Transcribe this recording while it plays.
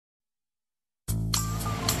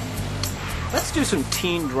Let's do some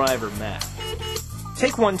teen driver math.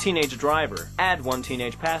 Take one teenage driver, add one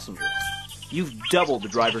teenage passenger. You've doubled the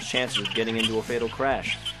driver's chances of getting into a fatal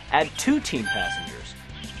crash. Add two teen passengers.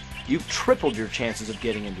 You've tripled your chances of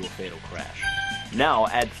getting into a fatal crash. Now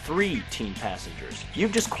add three teen passengers.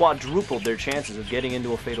 You've just quadrupled their chances of getting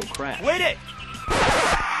into a fatal crash. Wait it!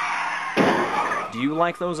 Do you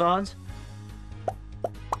like those odds?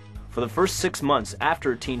 For the first 6 months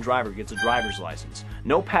after a teen driver gets a driver's license,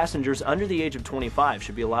 no passengers under the age of 25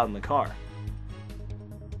 should be allowed in the car.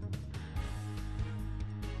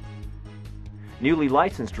 Newly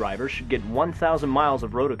licensed drivers should get 1,000 miles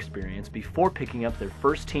of road experience before picking up their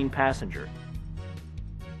first teen passenger.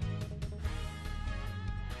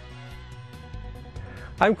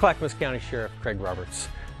 I'm Clackamas County Sheriff Craig Roberts.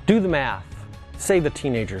 Do the math. Save a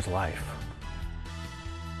teenager's life.